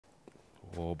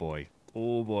Oh boy.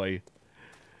 Oh boy.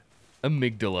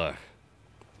 Amygdala.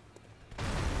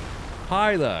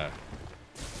 Hi there.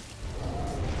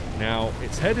 Now,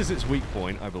 its head is its weak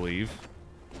point, I believe.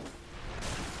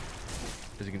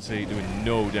 As you can see, doing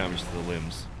no damage to the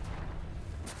limbs.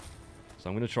 So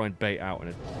I'm going to try and bait out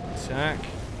an attack.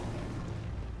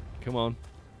 Come on.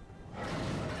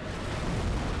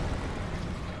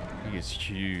 He is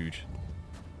huge.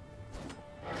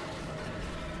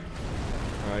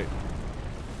 Alright.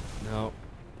 No.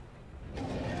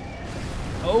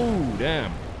 Oh,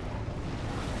 damn.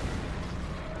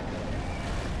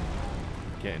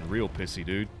 Getting real pissy,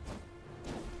 dude.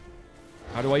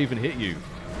 How do I even hit you?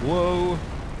 Whoa.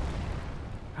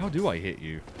 How do I hit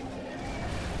you?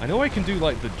 I know I can do,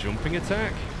 like, the jumping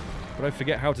attack, but I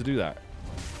forget how to do that.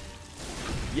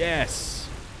 Yes!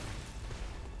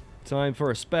 Time for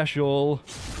a special.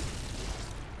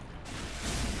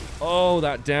 Oh,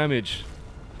 that damage.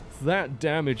 That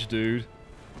damage, dude.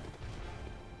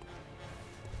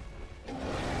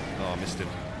 Oh, I missed him.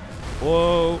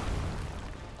 Whoa!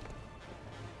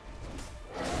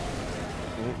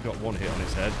 Oh, got one hit on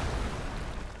his head.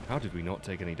 How did we not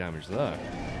take any damage there?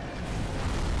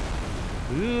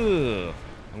 Ugh.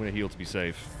 I'm gonna heal to be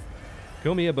safe.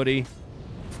 Come here, buddy.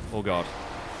 Oh, God.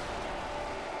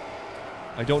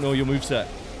 I don't know your moveset.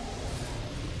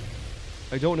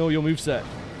 I don't know your moveset.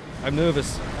 I'm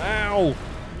nervous. Ow!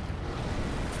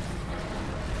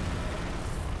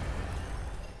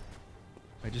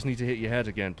 I just need to hit your head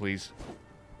again, please.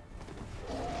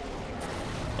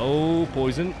 Oh,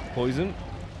 poison. Poison.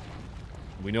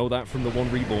 We know that from the one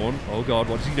reborn. Oh, God,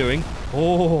 what is he doing?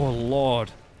 Oh,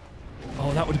 Lord.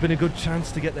 Oh, that would have been a good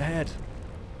chance to get the head.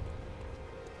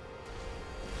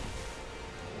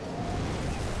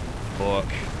 Fuck.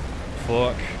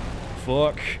 Fuck.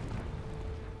 Fuck.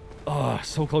 Oh,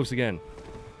 so close again.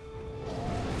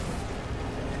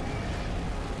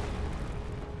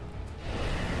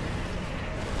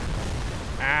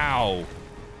 Ow!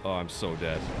 Oh, I'm so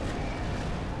dead.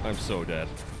 I'm so dead.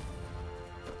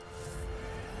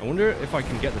 I wonder if I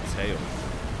can get the tail.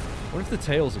 What if the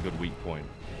tail's a good weak point?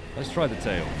 Let's try the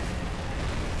tail.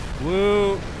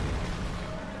 Woo!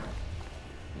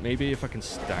 Maybe if I can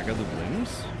stagger the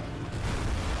limbs?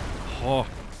 Oh.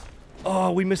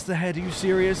 Oh, we missed the head. Are you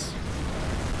serious?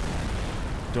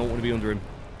 Don't want to be under him.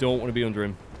 Don't want to be under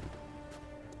him.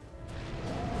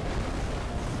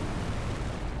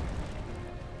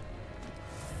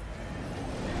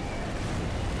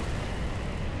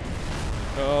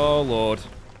 Oh, Lord.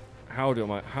 How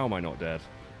am I not dead?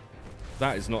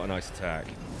 That is not a nice attack.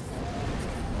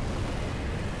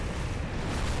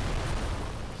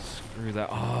 Screw that.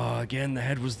 Oh, again, the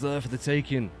head was there for the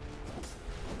taking.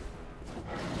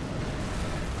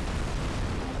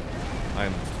 I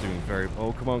am doing very...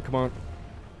 Oh, come on, come on.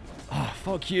 Ah,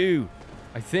 fuck you.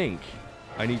 I think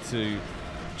I need to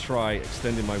try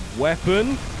extending my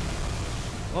weapon.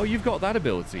 Oh, you've got that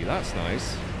ability. That's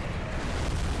nice.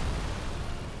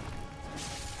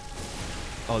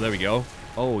 Oh, there we go.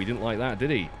 Oh, he didn't like that, did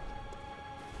he?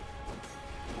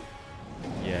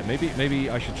 Yeah, maybe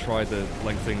I should try the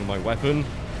lengthening of my weapon.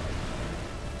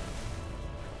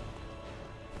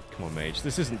 Come on, mage.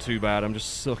 This isn't too bad. I'm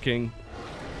just sucking.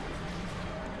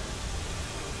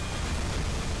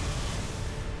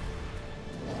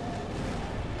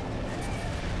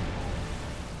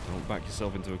 Don't back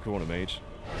yourself into a corner, mage.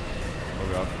 Oh,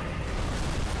 God.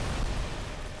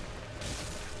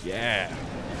 Yeah.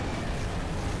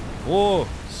 Oh,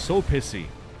 so pissy.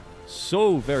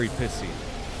 So very pissy.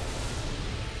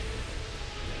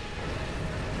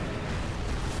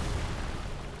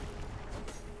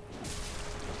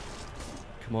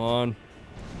 Come on.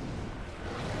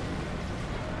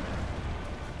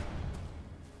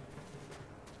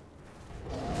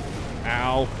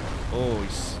 Ow. Oh,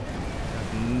 he's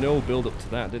had no build up to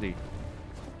that, did he?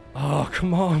 Oh,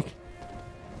 come on.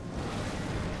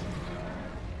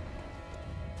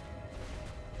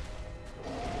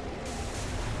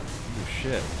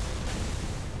 Shit.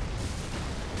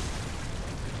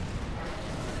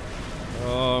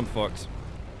 Oh, I'm fucked.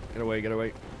 Get away, get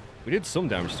away. We did some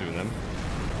damage to them.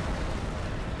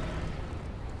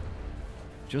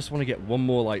 Just want to get one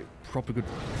more, like, proper good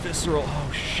visceral.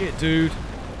 Oh, shit, dude.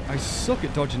 I suck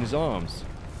at dodging his arms.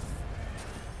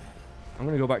 I'm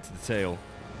going to go back to the tail.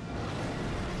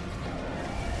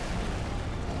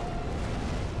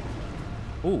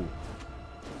 Ooh.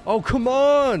 Oh, come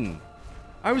on!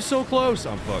 I was so close.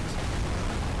 I'm fucked.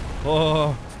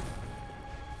 Oh.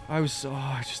 I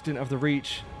just didn't have the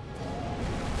reach.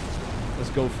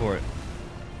 Let's go for it.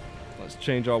 Let's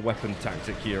change our weapon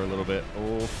tactic here a little bit.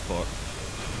 Oh, fuck.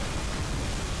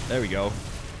 There we go.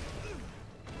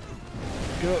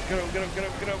 Get up, get up, get up, get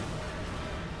up, get up.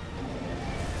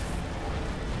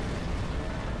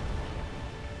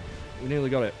 We nearly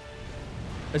got it.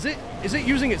 Is it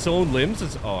using its own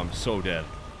limbs? Oh, I'm so dead.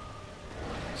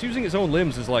 It's using its own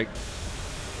limbs as like...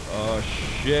 Oh,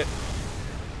 shit.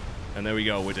 And there we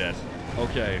go, we're dead.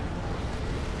 Okay.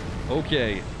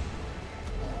 Okay.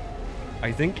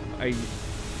 I think I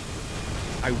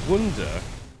wonder...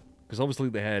 Because obviously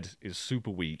the head is super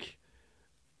weak.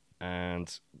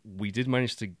 And we did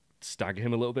manage to stagger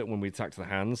him a little bit when we attacked the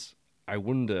hands. I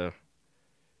wonder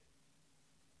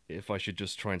if I should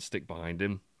just try and stick behind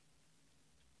him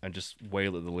and just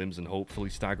wail at the limbs and hopefully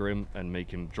stagger him and make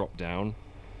him drop down.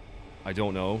 I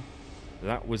don't know.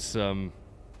 That was,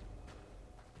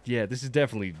 yeah, this is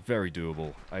definitely very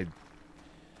doable. I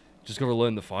just gotta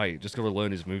learn the fight. Just gotta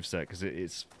learn his moveset, because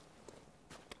it's...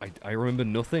 I remember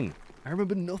nothing. I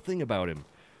remember nothing about him.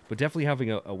 But definitely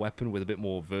having a weapon with a bit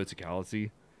more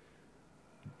verticality,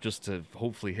 just to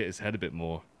hopefully hit his head a bit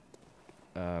more.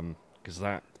 Because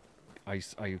that...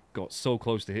 I got so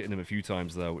close to hitting him a few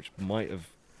times there, which might have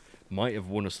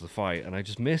won us the fight, and I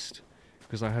just missed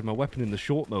because I had my weapon in the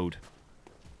short mode.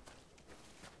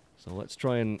 So let's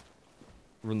try and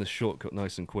run the shortcut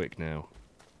nice and quick now.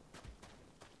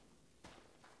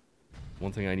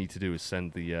 One thing I need to do is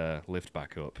send the lift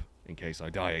back up in case I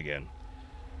die again.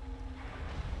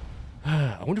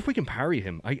 I wonder if we can parry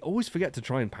him. I always forget to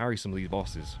try and parry some of these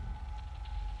bosses.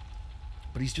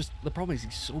 But he's just... The problem is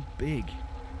he's so big.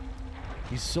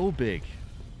 He's so big.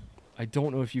 I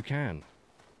don't know if you can.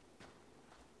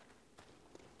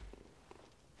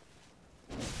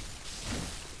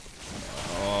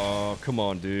 Oh, come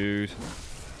on, dude.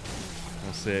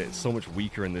 That's it. It's so much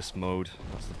weaker in this mode.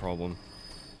 That's the problem.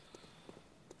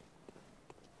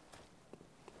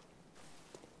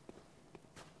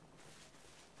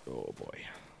 Oh, boy.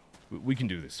 We can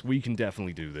do this. We can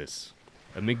definitely do this.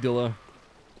 Amygdala.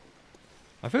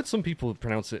 I've heard some people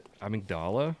pronounce it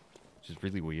Amygdala, which is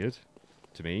really weird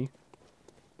to me.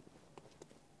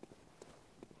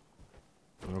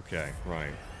 Okay,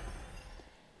 right.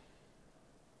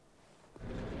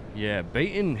 Yeah,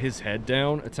 baiting his head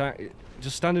down,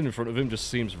 just standing in front of him just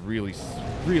seems really,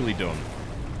 really dumb.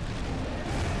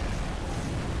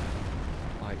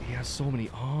 Like, he has so many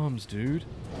arms, dude.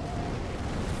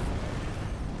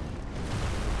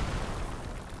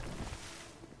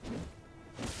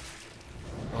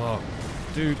 Oh,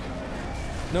 dude.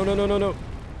 No, no, no, no, no.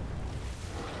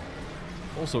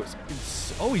 Also,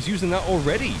 it's... Oh, he's using that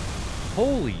already.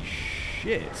 Holy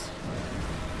shit.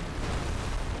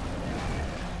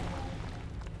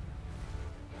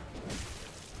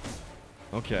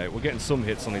 Okay, we're getting some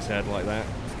hits on his head like that.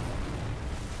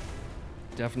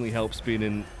 Definitely helps being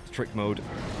in trick mode.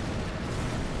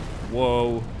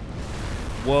 Whoa.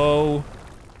 Whoa.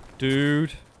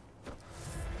 Dude.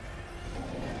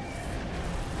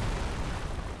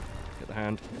 Hit the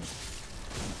hand.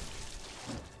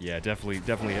 Yeah, definitely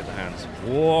hit the hands.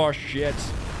 Oh, shit.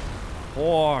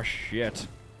 Oh, shit.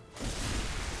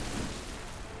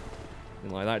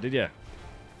 Didn't like that, did ya?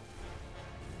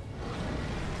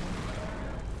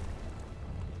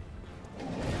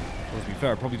 Well, to be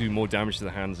fair, I'd probably do more damage to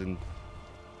the hands in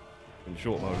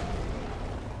short mode.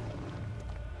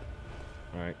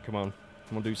 Alright, come on.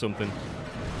 Come on, do something.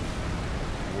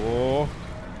 Whoa.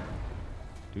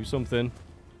 Do something.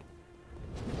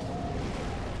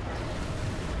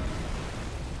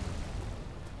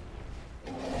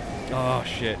 Oh,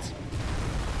 shit.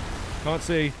 Can't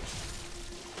see.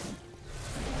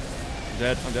 I'm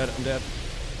dead, I'm dead, I'm dead.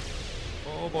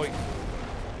 Oh, boy.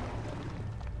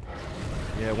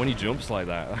 Yeah, when he jumps like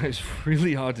that, it's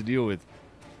really hard to deal with.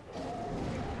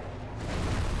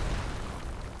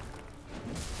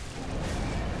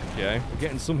 Okay, we're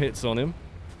getting some hits on him.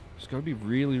 Just gotta be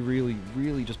really, really,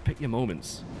 really just pick your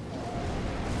moments.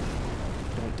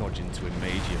 Don't dodge into him,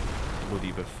 mage, you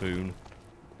bloody buffoon.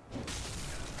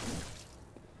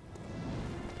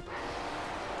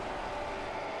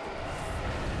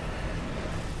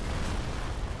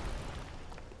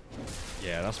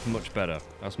 Yeah, that's much better.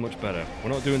 That's much better. We're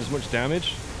not doing as much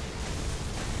damage.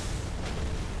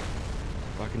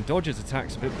 But I can dodge his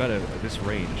attacks a bit better at this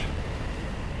range.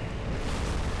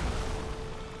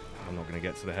 I'm not going to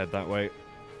get to the head that way.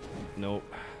 Nope.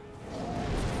 A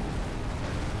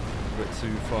bit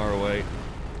too far away.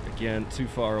 Again, too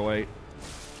far away.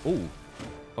 Ooh.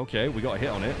 Okay, we got a hit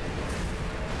on it.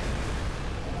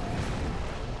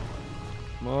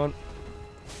 Come on.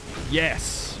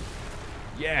 Yes!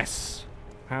 Yes!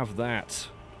 Have that.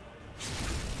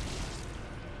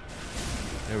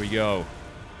 There we go.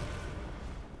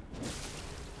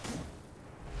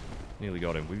 Nearly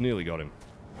got him. We've nearly got him.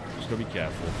 Just gotta be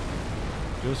careful.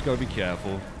 Just gotta be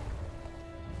careful.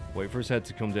 Wait for his head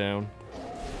to come down.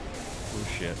 Oh,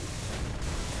 shit.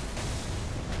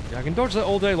 Yeah, I can dodge that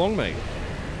all day long, mate.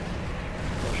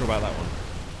 Not sure about that one.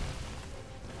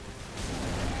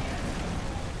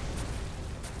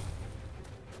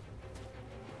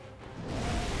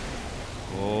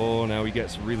 Oh, now he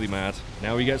gets really mad.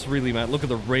 Now he gets really mad. Look at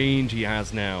the range he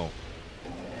has now.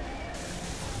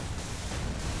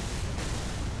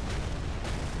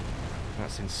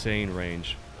 That's insane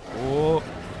range. Oh,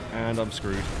 and I'm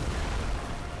screwed.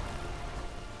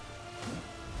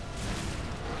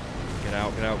 Get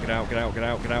out, get out, get out, get out, get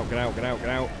out, get out, get out, get out, get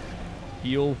out.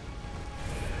 Heal.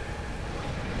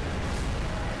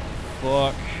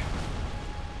 Fuck.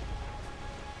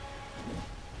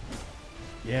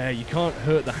 Yeah, you can't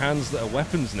hurt the hands that are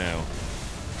weapons now.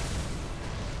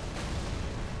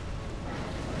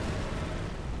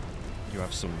 You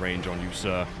have some range on you,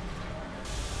 sir.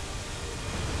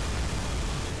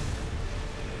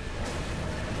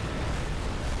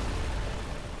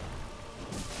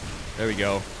 There we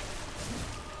go.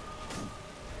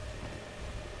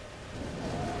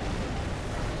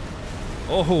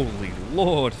 Oh, holy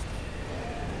Lord.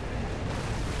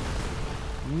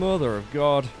 Mother of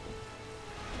God.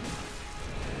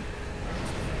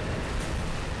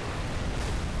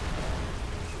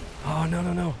 Oh, no,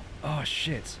 no, no. Oh,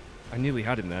 shit. I nearly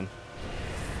had him then.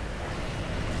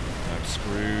 I'm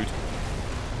screwed.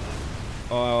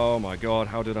 Oh, my God.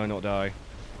 How did I not die?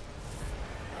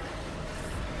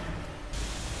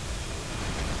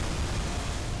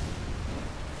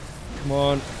 Come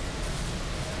on.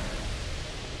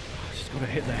 Just gotta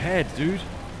hit the head, dude.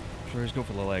 Sure, he's going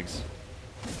for the legs.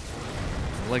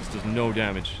 The legs does no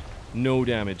damage. No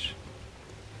damage.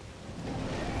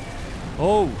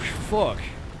 Oh, fuck.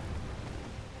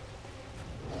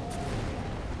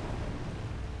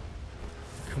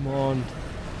 Come on.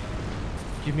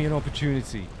 Give me an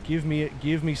opportunity. Give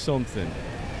me something.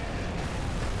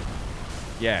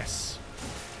 Yes.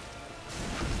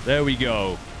 There we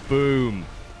go. Boom.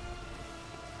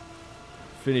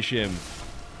 Finish him.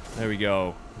 There we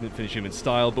go. Didn't finish him in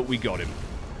style, but we got him.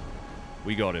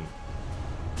 We got him.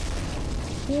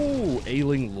 Ooh,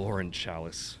 Ailing Lauren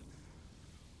Chalice.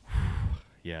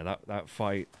 Yeah, that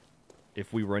fight,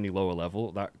 if we were any lower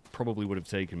level, that probably would have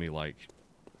taken me like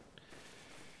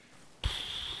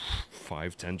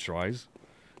 5-10 tries,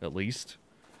 at least.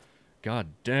 God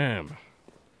damn.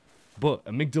 But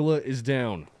Amygdala is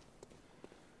down.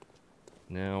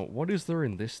 Now, what is there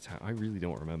in this town? I really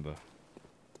don't remember.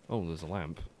 Oh, there's a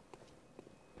lamp.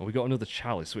 Oh, we got another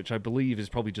chalice, which I believe is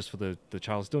probably just for the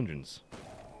chalice dungeons.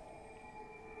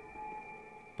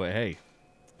 But hey,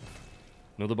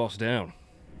 another boss down.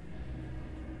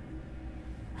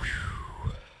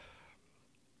 Whew.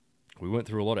 We went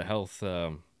through a lot of health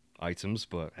items,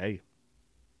 but hey,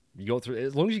 you go through.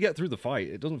 As long as you get through the fight,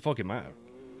 it doesn't fucking matter.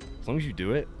 As long as you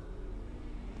do it.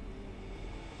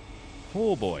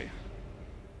 Oh boy,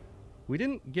 we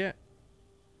didn't get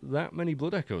that many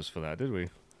blood echoes for that, did we?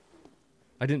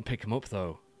 I didn't pick them up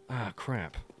though. Ah,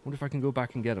 crap. Wonder if I can go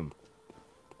back and get them.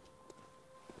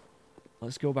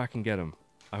 Let's go back and get them.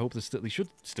 I hope they should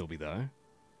still be there.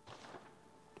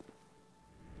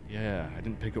 Yeah, I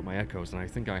didn't pick up my echoes, and I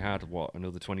think I had, what,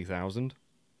 another 20,000?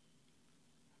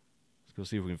 Let's go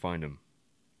see if we can find them.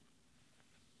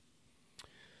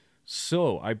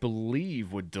 So, I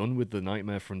believe we're done with the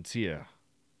Nightmare Frontier.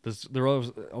 There are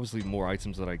obviously more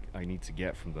items that I need to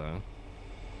get from there.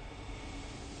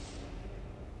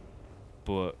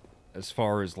 But as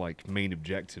far as, like, main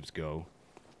objectives go...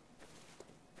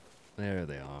 There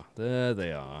they are. There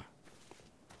they are.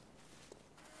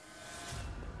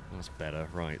 That's better.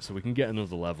 Right, so we can get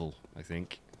another level, I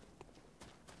think.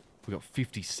 We got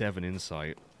 57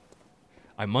 insight.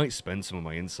 I might spend some of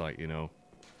my insight, you know.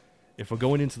 If we're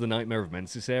going into the Nightmare of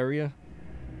Mensis area,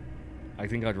 I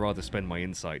think I'd rather spend my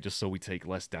insight just so we take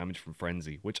less damage from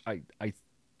Frenzy, which I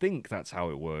think that's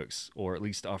how it works, or at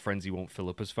least our Frenzy won't fill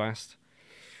up as fast.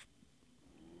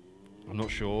 I'm not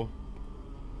sure.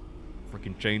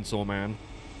 Freaking Chainsaw Man.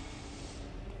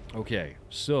 Okay,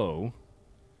 so...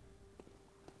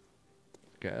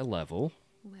 Get a level.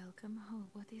 Welcome home.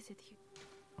 What is it you...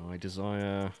 I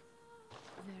desire...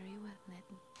 Very well,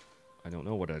 Nathan. I don't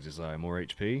know what I desire. More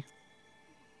HP?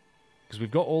 Because we've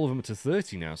got all of them to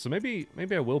 30 now, so maybe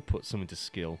I will put some into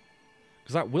skill.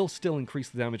 Because that will still increase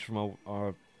the damage from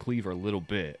our cleaver a little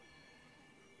bit.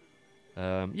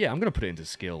 Yeah, I'm going to put it into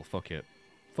skill. Fuck it.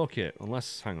 Fuck it.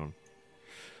 Unless... Hang on.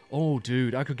 Oh,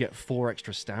 dude, I could get 4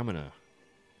 extra stamina.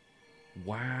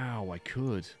 Wow, I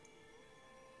could.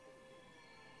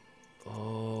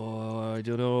 Oh, I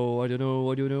don't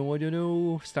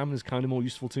know. Stamina's kind of more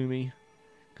useful to me.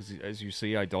 Because as you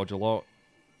see, I dodge a lot.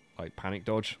 I panic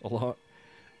dodge a lot.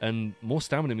 And more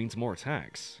stamina means more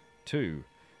attacks, too.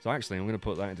 So actually, I'm going to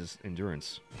put that into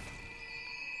endurance.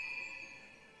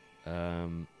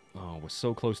 Oh, we're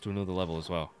so close to another level as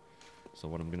well. So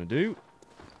what I'm going to do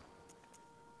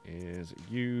is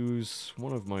use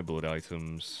one of my blood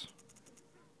items.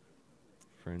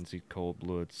 Frenzied Cold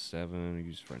Blood 7.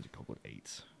 Use Frenzied Cold Blood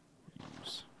 8.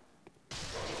 Use.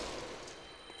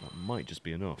 That might just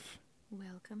be enough.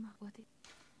 Welcome. What is...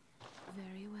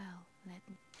 Very well. Let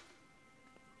me...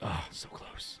 Ah, so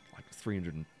close. Like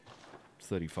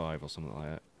 335 or something like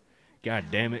that. God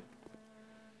damn it.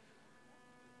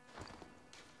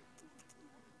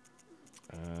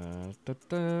 Da,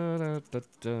 da, da, da,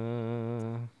 da.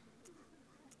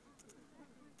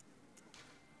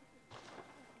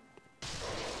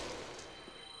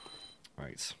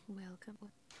 Right. Welcome.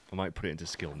 I might put it into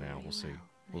skill now. We'll see.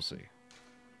 We'll see.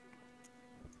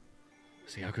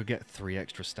 See, I could get 3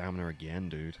 extra stamina again,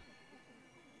 dude.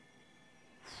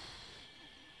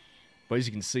 But as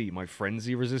you can see, my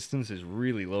frenzy resistance is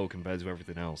really low compared to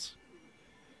everything else.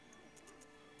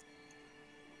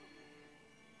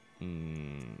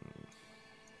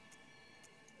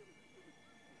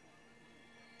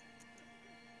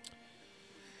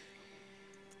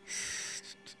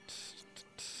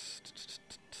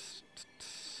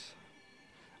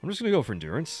 I'm just going to go for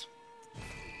endurance.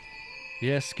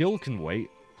 Yeah, skill can wait.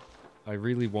 I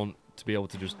really want to be able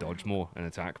to just dodge more and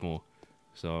attack more.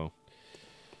 So,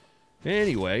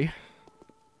 anyway,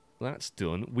 that's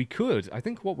done. We could, I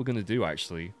think what we're going to do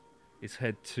actually is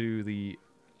head to the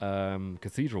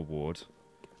Cathedral Ward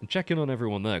and check in on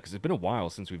everyone there, because it's been a while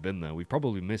since we've been there. We've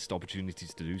probably missed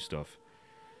opportunities to do stuff.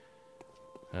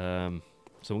 So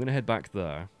we're going to head back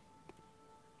there.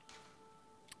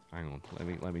 Hang on,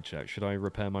 let me check. Should I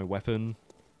repair my weapon?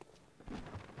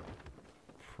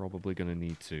 Probably gonna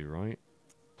need to, right?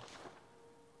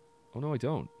 Oh no, I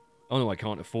don't. Oh no, I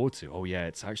can't afford to. Oh yeah,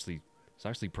 it's actually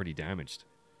pretty damaged.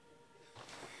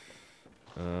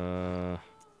 So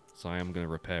I am gonna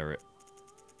repair it.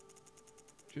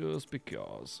 Just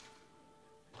because.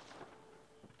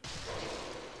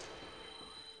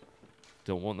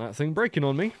 Don't want that thing breaking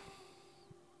on me.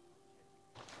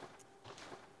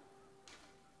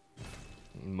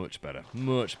 Much better.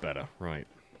 Much better. Right.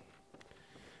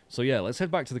 So yeah, let's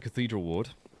head back to the Cathedral Ward.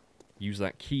 Use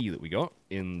that key that we got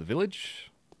in the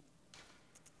village.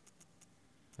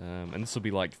 And this will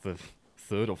be like the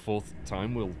 3rd or 4th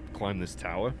time we'll climb this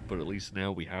tower, but at least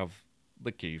now we have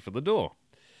the key for the door.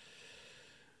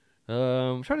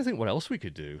 I'm trying to think what else we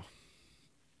could do.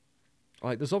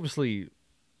 Like, there's obviously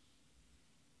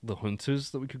the hunters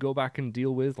that we could go back and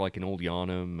deal with, like in Old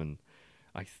Yarnum, and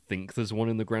I think there's one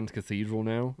in the Grand Cathedral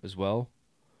now as well.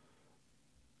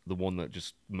 The one that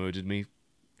just murdered me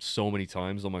so many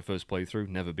times on my first playthrough.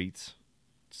 Never beats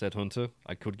said hunter.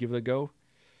 I could give it a go,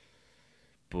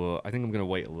 but I think I'm going to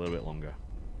wait a little bit longer.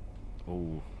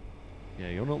 Oh, yeah,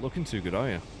 you're not looking too good, are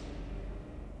you?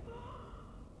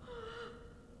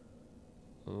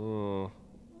 Oh.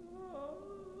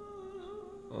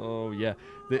 Oh, yeah.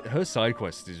 Her side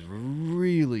quest is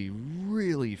really,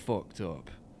 really fucked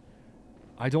up.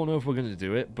 I don't know if we're going to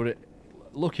do it, but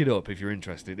look it up if you're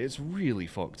interested. It's really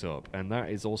fucked up, and that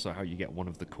is also how you get one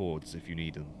of the cords if you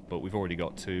need them. But we've already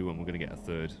got 2, and we're going to get a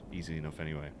 3rd easy enough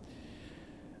anyway.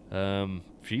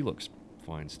 She looks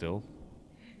fine still.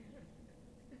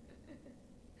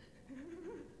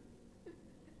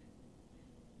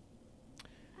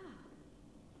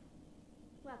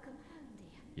 Welcome home,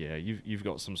 dear. Yeah, you've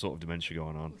got some sort of dementia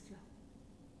going on. What's wrong?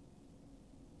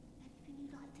 Anything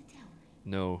you'd like to tell me?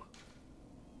 No.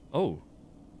 Oh,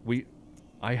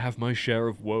 I have my share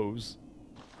of woes.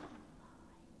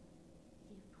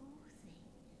 You poor thing.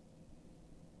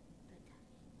 But don't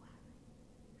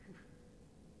worry.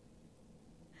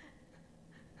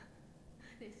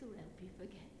 This will help you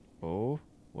forget. Oh,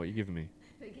 what are you giving me?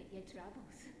 Forget your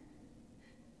troubles.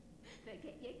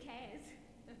 Forget your cares.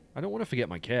 I don't want to forget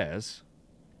my cares.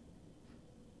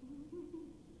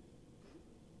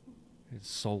 It's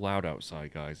so loud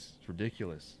outside, guys. It's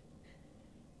ridiculous.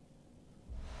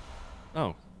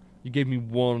 Oh, you gave me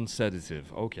 1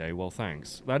 sedative. Okay, well,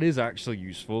 thanks. That is actually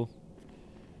useful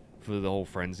for the whole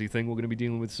frenzy thing we're going to be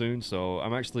dealing with soon, so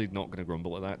I'm actually not going to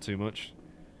grumble at that too much.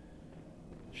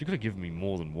 She could have given me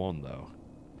more than 1, though.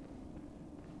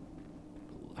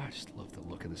 I just love the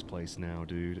look of this place now,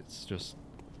 dude. It's just...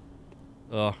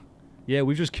 yeah,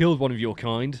 we've just killed one of your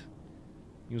kind.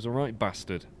 He was a right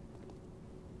bastard.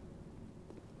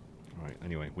 Alright,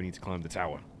 anyway, we need to climb the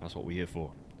tower. That's what we're here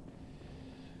for.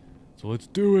 So let's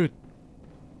do it!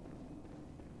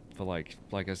 For like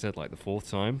I said, like the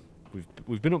 4th time.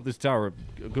 We've been up this tower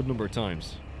a good number of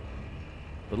times.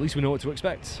 But at least we know what to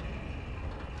expect.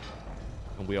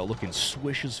 And we are looking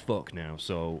swish as fuck now,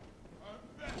 so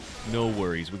no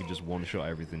worries. We can just one-shot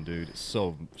everything, dude. It's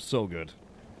so good.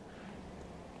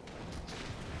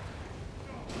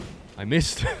 I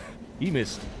missed. He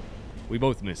missed. We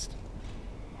both missed.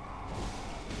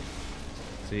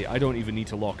 See, I don't even need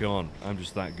to lock on. I'm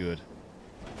just that good.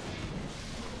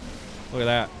 Look at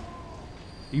that.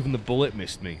 Even the bullet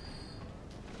missed me.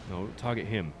 No, target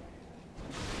him.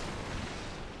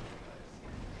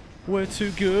 We're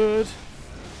too good.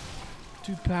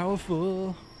 Too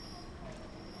powerful.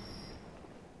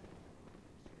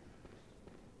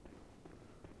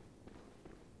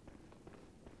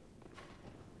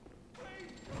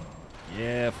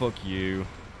 Yeah, fuck you.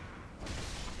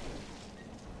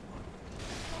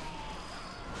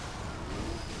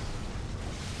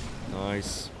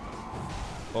 Nice.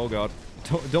 Oh god.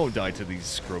 Don't die to these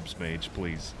scrubs, mage,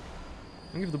 please.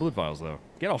 Don't give the blood vials, though.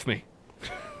 Get off me!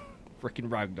 Frickin'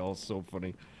 ragdoll's so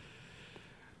funny.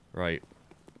 Right.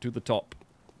 To the top.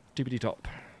 Tippity top.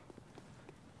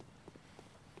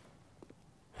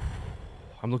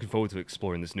 I'm looking forward to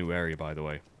exploring this new area, by the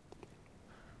way.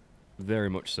 Very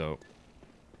much so.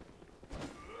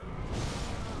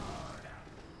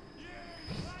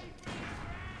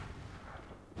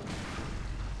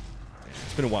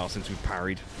 It's been a while since we've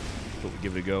parried. Thought we'd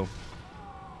give it a go.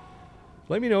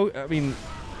 Let me know, I mean...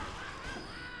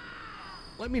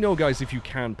 Let me know, guys, if you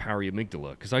can parry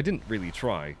Amygdala, because I didn't really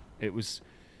try. It was...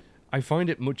 I find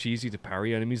it much easier to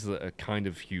parry enemies that are kind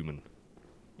of human.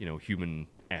 You know,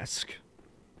 human-esque.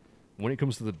 When it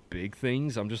comes to the big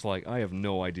things, I'm just like, I have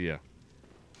no idea.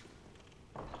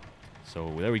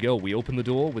 So, there we go. We open the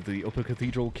door with the Upper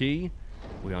Cathedral key.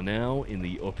 We are now in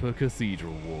the Upper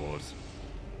Cathedral ward.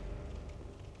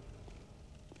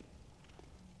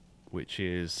 Which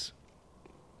is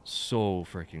so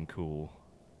freaking cool.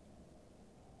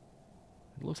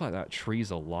 It looks like that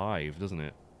tree's alive, doesn't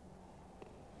it?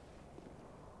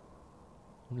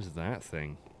 What is that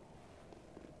thing?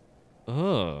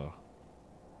 Ugh.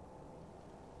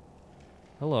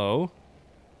 Hello?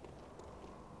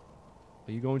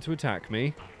 Are you going to attack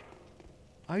me?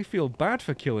 I feel bad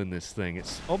for killing this thing.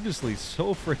 It's obviously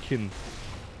so freaking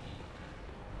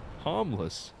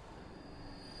harmless.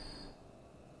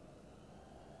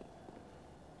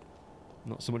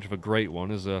 Not so much of a great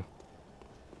one as a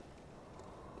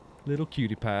little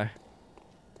cutie pie.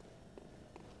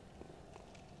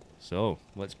 So,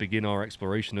 let's begin our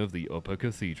exploration of the Upper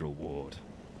Cathedral ward.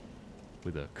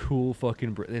 With a cool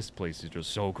fucking... This place is just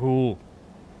so cool.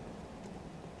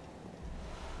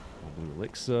 Blue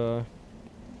elixir.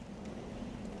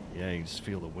 Yeah, you can just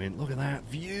feel the wind. Look at that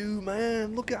view,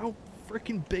 man. Look at how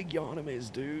freaking big Yharnam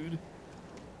is, dude.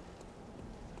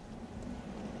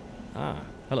 Ah,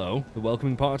 hello. The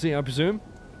welcoming party, I presume?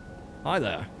 Hi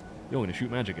there. You're going to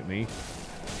shoot magic at me.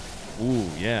 Ooh,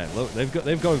 yeah. Look,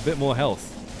 they've got a bit more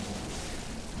health.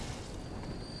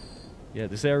 Yeah,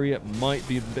 this area might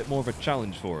be a bit more of a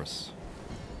challenge for us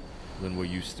than we're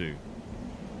used to.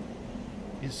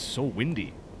 It's so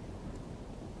windy.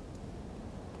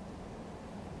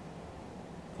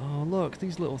 Oh, look,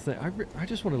 these little things. I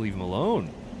just want to leave them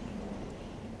alone.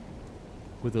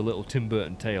 With the little Tim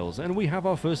Burton tails. And we have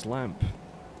our first lamp.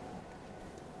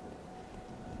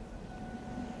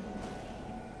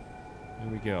 There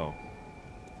we go.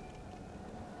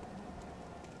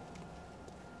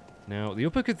 Now, the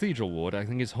Upper Cathedral ward, I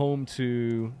think, is home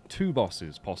to 2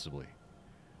 bosses, possibly.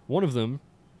 One of them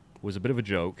was a bit of a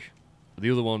joke. The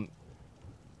other one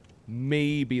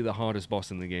may be the hardest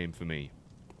boss in the game for me.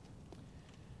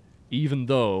 Even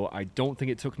though I don't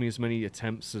think it took me as many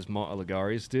attempts as Martyr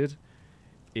Ligarius did,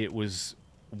 it was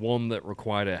one that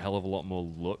required a hell of a lot more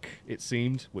luck, it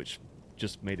seemed, which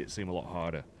just made it seem a lot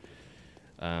harder.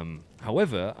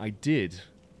 However, I did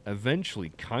eventually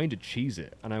kind of cheese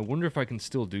it, and I wonder if I can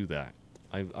still do that.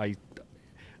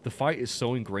 The fight is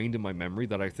so ingrained in my memory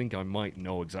that I think I might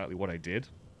know exactly what I did,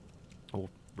 or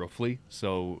roughly,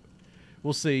 so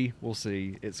we'll see,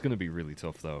 It's going to be really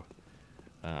tough, though.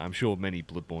 I'm sure many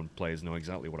Bloodborne players know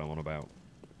exactly what I'm on about.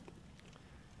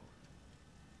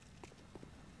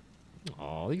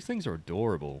 Aw, these things are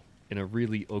adorable, in a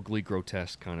really ugly,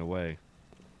 grotesque kind of way.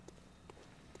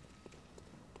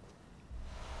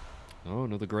 Oh,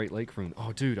 another Great Lake rune.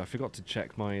 Oh, dude, I forgot to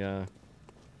check my,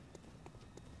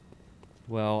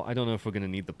 Well, I don't know if we're going to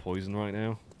need the poison right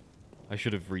now. I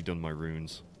should have redone my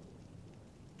runes.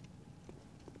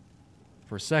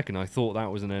 For a second, I thought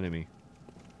that was an enemy.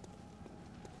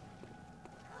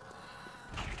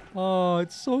 Oh,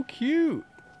 it's so cute!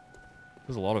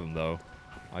 There's a lot of them, though.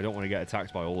 I don't want to get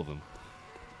attacked by all of them.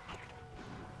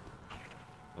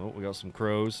 Oh, we got some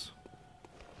crows.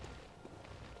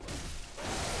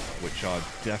 Which are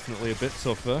definitely a bit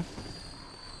tougher.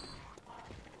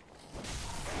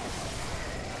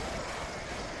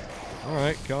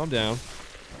 Alright, calm down.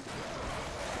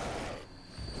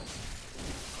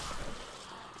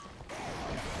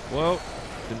 Whoa,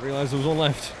 didn't realize there was one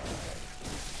left.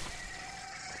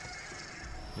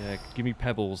 Yeah, give me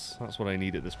pebbles. That's what I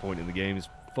need at this point in the game, is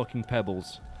fucking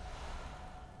pebbles.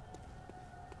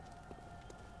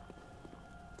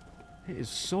 It is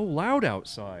so loud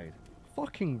outside.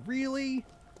 Fucking really?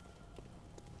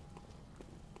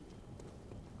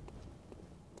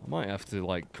 I might have to,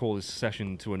 like, call this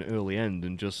session to an early end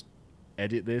and just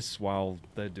edit this while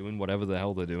they're doing whatever the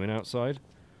hell they're doing outside.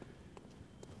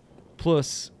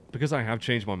 Plus, because I have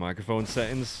changed my microphone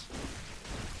settings,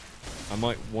 I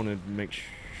might want to make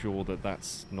sure that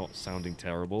that's not sounding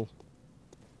terrible.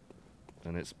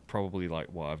 And it's probably like,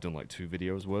 what, I've done like 2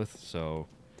 videos worth, so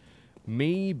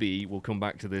maybe we'll come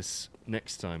back to this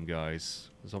next time, guys.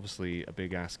 There's obviously a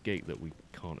big ass gate that we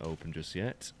can't open just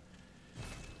yet.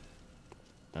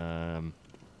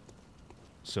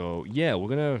 So yeah, we're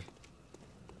gonna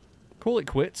call it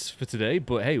quits for today,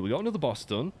 but hey, we got another boss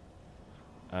done.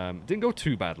 Didn't go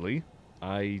too badly.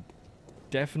 I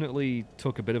definitely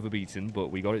took a bit of a beating, but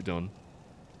we got it done.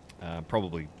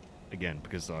 Probably, again,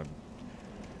 because I'm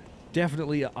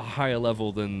definitely at a higher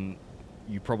level than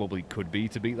you probably could be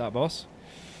to beat that boss.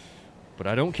 But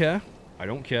I don't care. I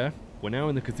don't care. We're now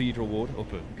in the Cathedral Ward,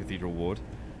 upper Cathedral Ward.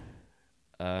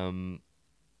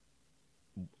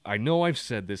 I know I've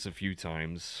said this a few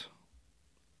times.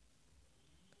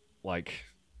 Like,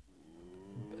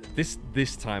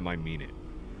 this time I mean it.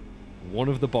 One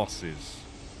of the bosses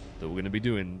that we're going to be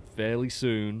doing fairly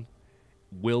soon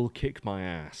will kick my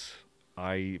ass.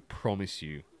 I promise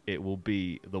you. It will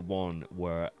be the one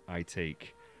where I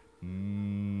take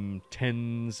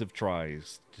tens of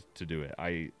tries to do it.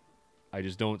 I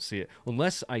just don't see it.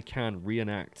 Unless I can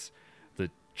reenact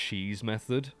the cheese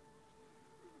method,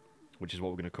 which is what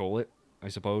we're going to call it, I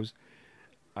suppose.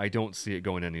 I don't see it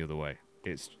going any other way.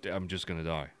 I'm just going to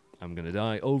die. I'm going to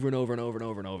die over and over and over and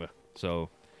over and over. So,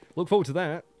 look forward to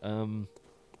that.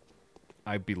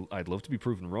 I'd love to be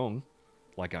proven wrong,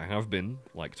 like I have been,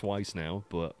 like twice now,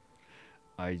 but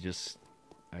I just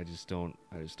don't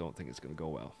think it's going to go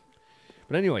well.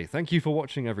 But anyway, thank you for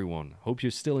watching, everyone. Hope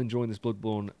you're still enjoying this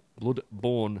Bloodborne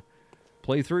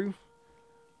playthrough.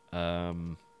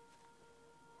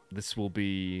 This will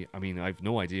be... I mean, I have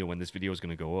no idea when this video is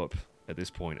going to go up at this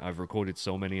point. I've recorded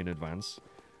so many in advance.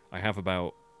 I have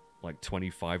about, like,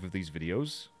 25 of these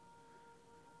videos.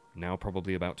 Now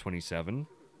probably about 27.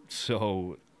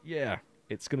 So, yeah,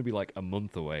 it's going to be like a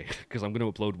month away, because I'm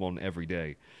going to upload one every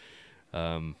day.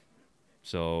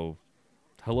 So,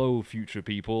 hello, future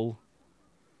people.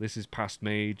 This is Past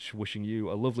Mage, wishing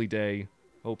you a lovely day.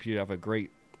 Hope you have a great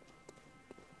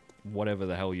whatever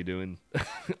the hell you're doing.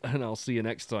 And I'll see you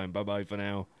next time. Bye-bye for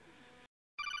now.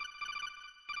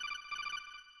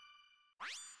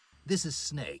 This is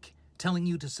Snake, telling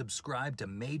you to subscribe to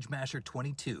Mage Masher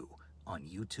 22 on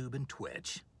YouTube and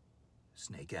Twitch.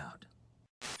 Snake out.